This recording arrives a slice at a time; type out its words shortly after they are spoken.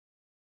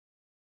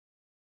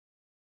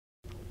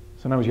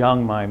So when I was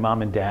young, my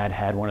mom and dad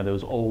had one of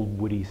those old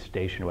woody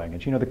station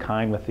wagons. You know, the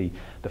kind with the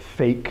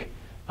fake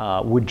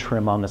wood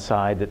trim on the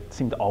side that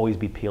seemed to always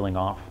be peeling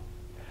off.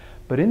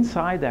 But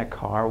inside that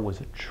car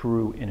was a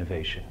true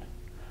innovation.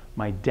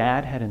 My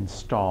dad had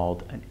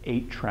installed an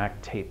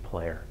 8-track tape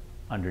player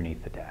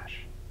underneath the dash.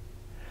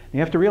 And you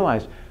have to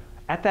realize,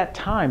 at that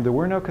time, there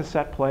were no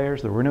cassette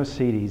players, there were no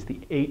CDs. The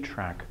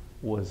 8-track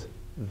was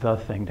the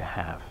thing to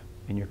have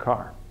in your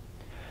car.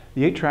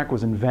 The 8-track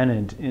was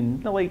invented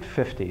in the late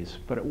 50s,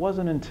 but it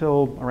wasn't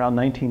until around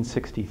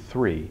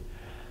 1963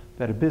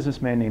 that a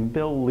businessman named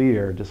Bill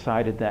Lear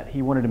decided that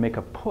he wanted to make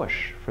a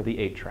push for the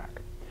 8-track.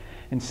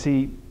 And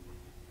see,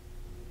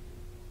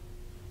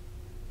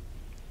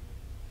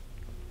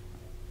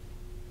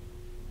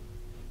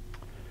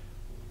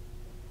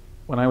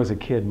 when I was a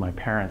kid, my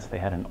parents, they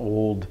had an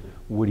old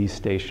woody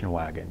station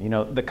wagon. You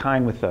know, the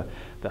kind with the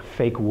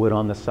fake wood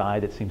on the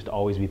side that seems to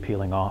always be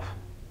peeling off.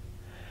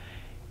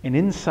 And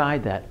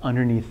inside that,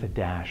 underneath the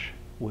dash,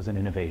 was an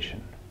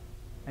innovation,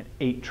 an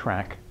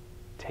 8-track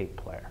tape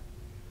player.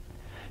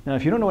 Now,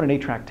 if you don't know what an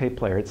 8-track tape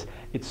player is,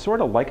 it's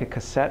sort of like a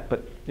cassette,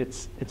 but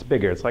it's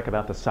bigger. It's like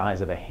about the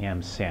size of a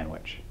ham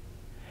sandwich.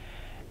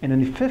 And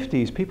in the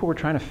 50s, people were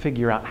trying to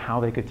figure out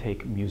how they could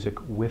take music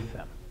with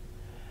them.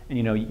 And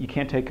you know, you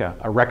can't take a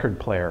record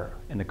player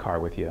in the car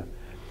with you.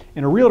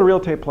 And a reel-to-reel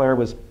tape player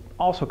was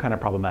also kind of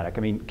problematic.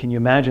 I mean, can you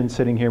imagine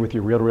sitting here with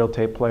your reel-to-reel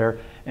tape player,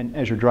 and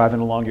as you're driving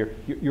along,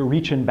 you're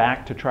reaching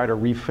back to try to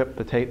reflip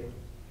the tape?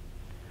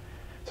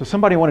 So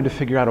somebody wanted to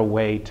figure out a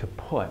way to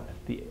put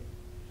the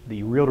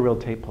reel-to-reel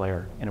tape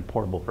player in a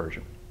portable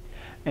version.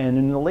 And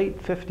in the late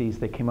 50s,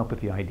 they came up with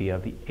the idea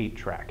of the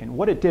 8-track. And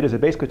what it did is it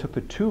basically took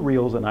the 2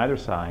 reels on either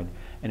side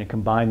and it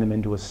combined them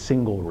into a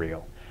single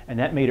reel. And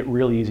that made it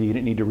real easy. You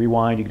didn't need to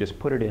rewind. You could just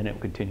put it in, it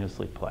would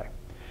continuously play.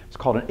 It's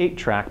called an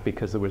 8-track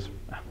because there was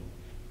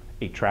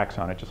 8 tracks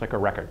on it, just like a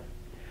record.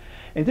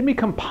 It didn't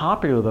become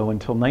popular, though,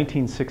 until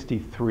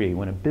 1963,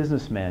 when a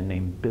businessman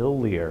named Bill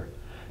Lear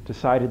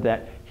decided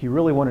that he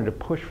really wanted to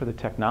push for the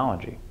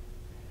technology.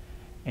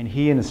 And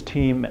he and his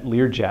team at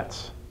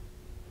Learjets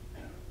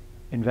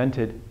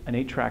invented an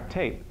 8-track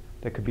tape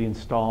that could be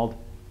installed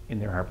in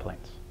their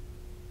airplanes.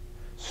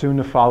 Soon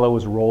to follow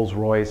was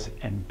Rolls-Royce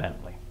and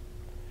Bentley.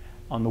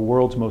 On the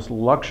world's most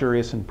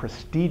luxurious and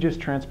prestigious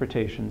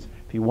transportations,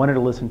 if you wanted to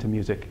listen to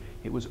music,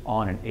 it was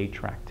on an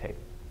 8-track tape.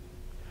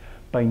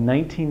 By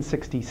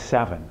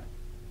 1967,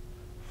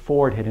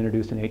 Ford had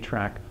introduced an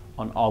 8-track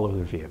on all of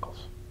their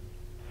vehicles.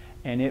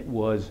 And it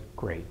was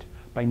great.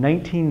 By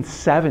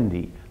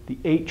 1970, the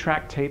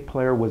 8-track tape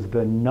player was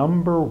the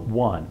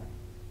 #1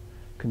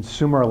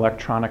 consumer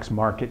electronics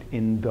market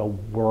in the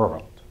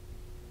world.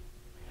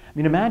 I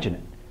mean, imagine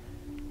it.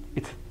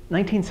 It's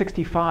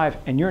 1965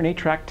 and you're an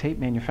 8-track tape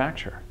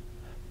manufacturer.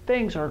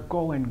 Things are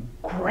going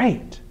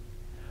great.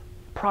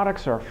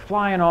 Products are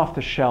flying off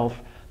the shelf.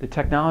 The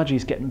technology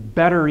is getting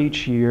better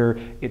each year.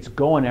 It's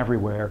going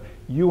everywhere.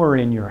 You are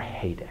in your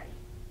heyday.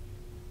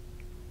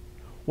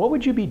 What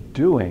would you be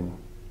doing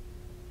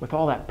with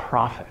all that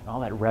profit,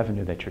 all that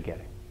revenue that you're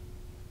getting?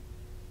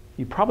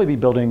 You'd probably be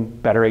building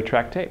better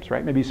 8-track tapes,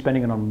 right? Maybe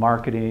spending it on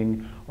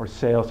marketing or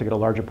sales to get a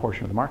larger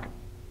portion of the market.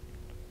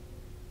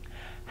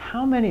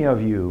 How many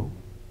of you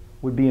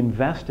would be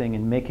investing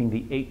in making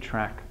the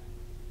 8-track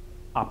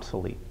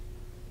obsolete?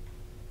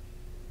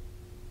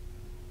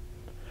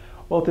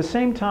 Well, at the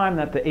same time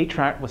that the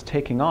 8-track was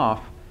taking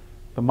off,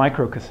 the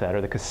microcassette,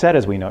 or the cassette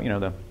as we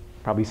know,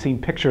 probably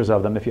seen pictures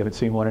of them if you haven't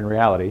seen one in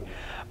reality,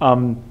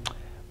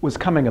 was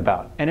coming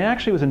about. And it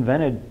actually was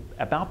invented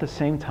about the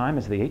same time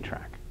as the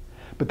 8-track.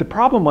 But the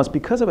problem was,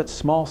 because of its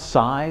small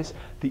size,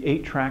 the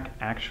 8-track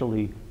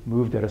actually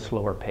moved at a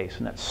slower pace.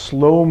 And that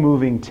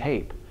slow-moving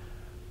tape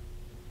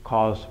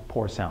caused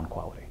poor sound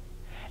quality.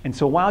 And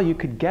so while you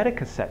could get a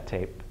cassette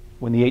tape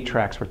when the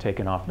 8-tracks were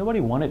taken off, nobody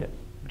wanted it.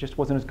 It just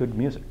wasn't as good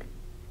music.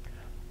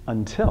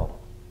 Until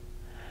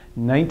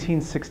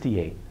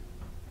 1968,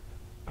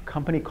 a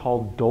company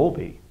called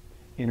Dolby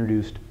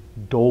introduced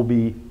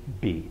Dolby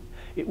B.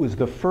 It was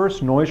the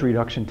first noise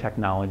reduction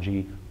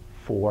technology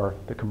for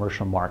the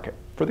commercial market,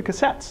 for the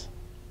cassettes.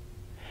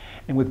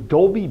 And with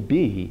Dolby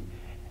B,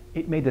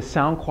 it made the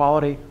sound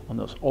quality on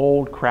those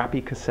old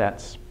crappy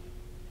cassettes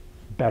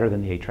better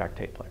than the 8-track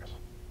tape players.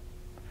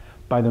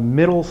 By the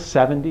middle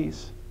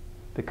 70s,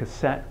 the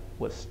cassette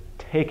was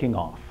taking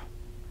off.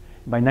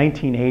 By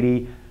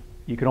 1980,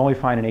 you could only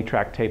find an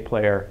 8-track tape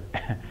player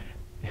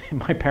in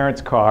my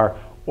parents' car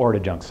or at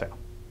a junk sale.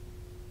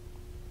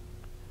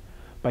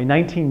 By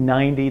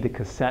 1990, the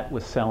cassette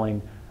was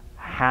selling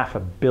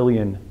 500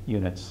 million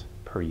units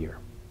per year.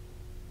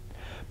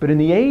 But in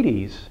the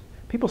 80s,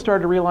 people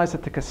started to realize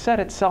that the cassette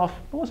itself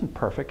wasn't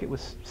perfect. It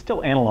was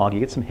still analog. You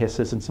get some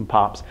hisses and some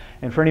pops.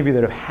 And for any of you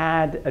that have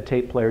had a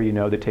tape player, you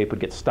know the tape would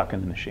get stuck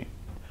in the machine.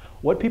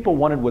 What people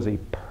wanted was a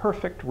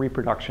perfect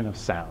reproduction of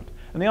sound.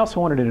 And they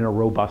also wanted it in a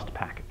robust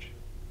package.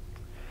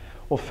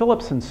 Well,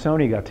 Philips and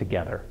Sony got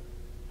together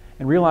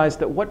and realized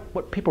that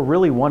what people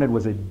really wanted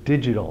was a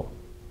digital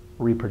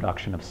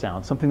reproduction of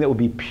sound, something that would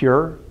be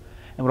pure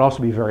and would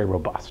also be very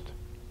robust.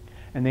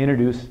 And they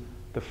introduced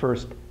the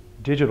first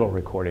digital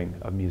recording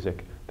of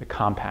music, the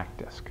compact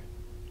disc.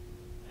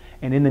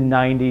 And in the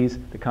 90s,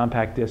 the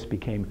compact disc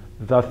became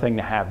the thing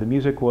to have. The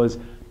music was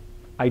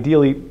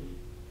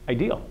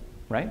ideal,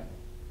 right?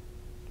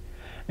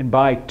 And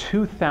by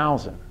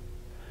 2000,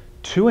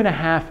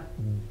 2.5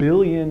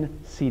 billion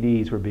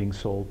CDs were being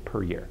sold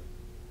per year.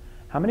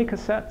 How many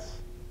cassettes?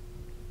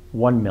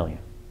 1 million.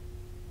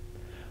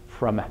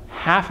 From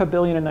 500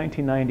 million in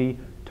 1990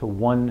 to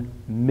 1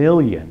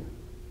 million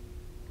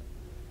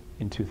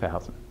in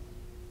 2000.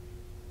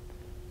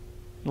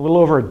 In a little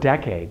over a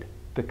decade,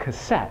 the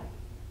cassette,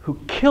 who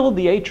killed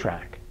the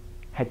 8-track,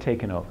 had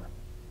taken over.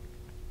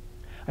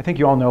 I think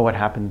you all know what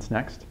happens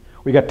next.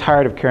 We got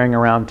tired of carrying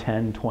around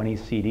 10, 20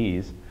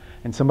 CDs,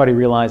 and somebody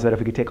realized that if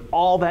we could take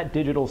all that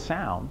digital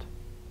sound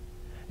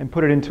and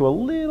put it into a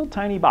little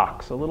tiny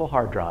box, a little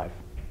hard drive,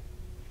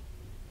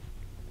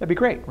 that'd be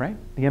great, right?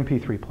 The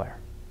MP3 player.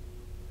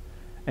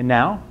 And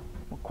now,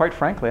 well, quite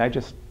frankly, I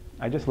just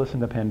listen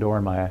to Pandora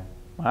on my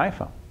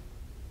iPhone.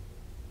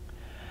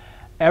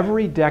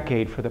 Every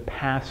decade for the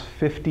past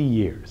 50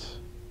 years,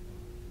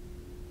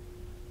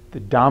 the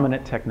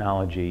dominant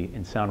technology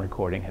in sound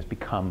recording has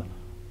become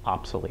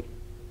obsolete.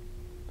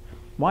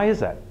 Why is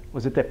that?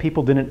 Was it that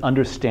people didn't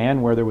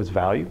understand where there was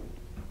value?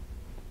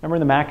 Remember in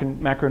the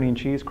macaroni and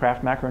cheese,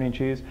 Kraft macaroni and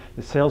cheese?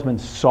 The salesman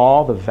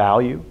saw the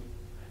value,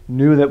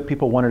 knew that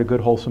people wanted a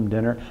good, wholesome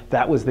dinner.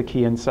 That was the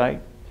key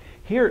insight.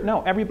 Here,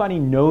 no, everybody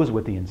knows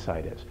what the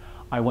insight is.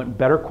 I want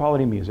better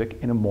quality music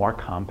in a more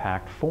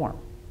compact form.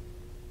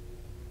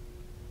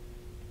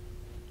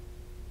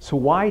 So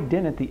why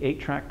didn't the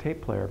 8-track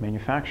tape player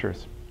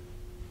manufacturers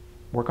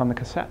work on the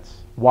cassettes?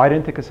 Why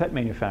didn't the cassette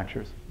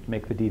manufacturers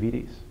make the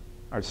DVDs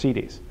or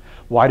CDs?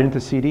 Why didn't the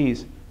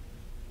CDs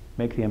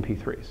make the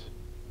MP3s?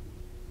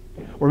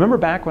 Remember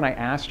back when I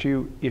asked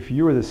you if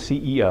you were the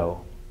CEO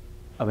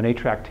of an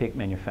 8-track tape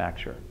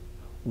manufacturer,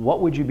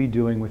 what would you be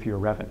doing with your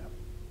revenue?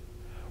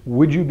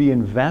 Would you be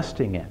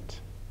investing it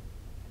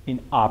in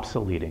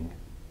obsoleting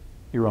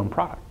your own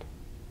product?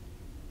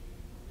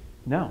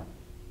 No,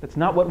 that's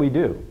not what we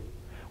do.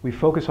 We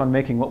focus on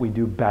making what we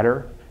do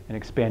better and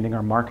expanding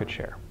our market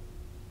share.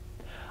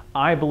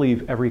 I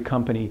believe every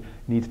company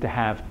needs to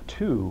have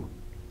 2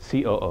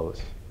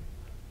 COOs,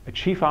 a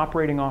chief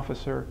operating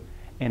officer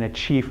and a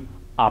chief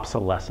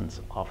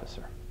obsolescence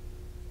officer.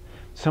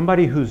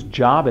 Somebody whose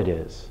job it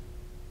is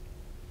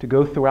to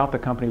go throughout the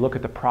company, look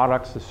at the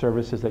products, the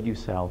services that you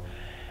sell,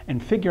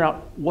 and figure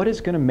out what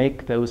is going to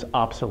make those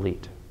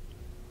obsolete.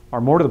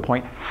 Or more to the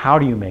point, how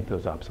do you make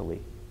those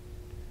obsolete?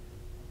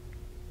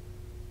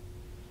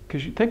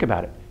 Because you think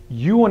about it,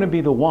 you want to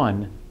be the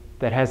one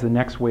that has the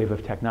next wave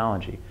of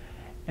technology.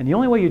 And the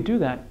only way you do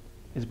that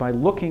is by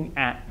looking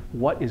at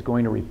what is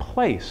going to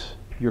replace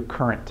your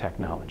current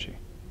technology.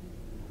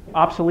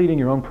 Obsoleting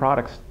your own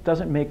products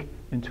doesn't make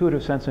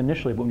intuitive sense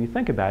initially, but when you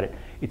think about it,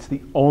 it's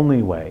the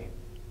only way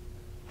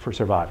for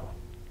survival.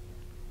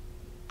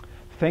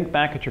 Think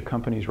back at your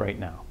companies right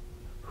now.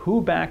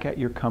 Who back at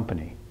your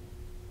company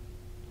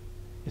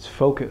is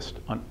focused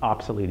on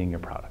obsoleting your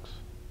products?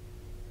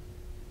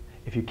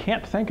 If you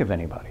can't think of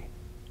anybody,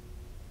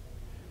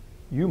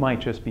 you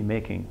might just be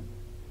making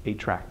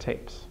 8-track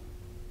tapes.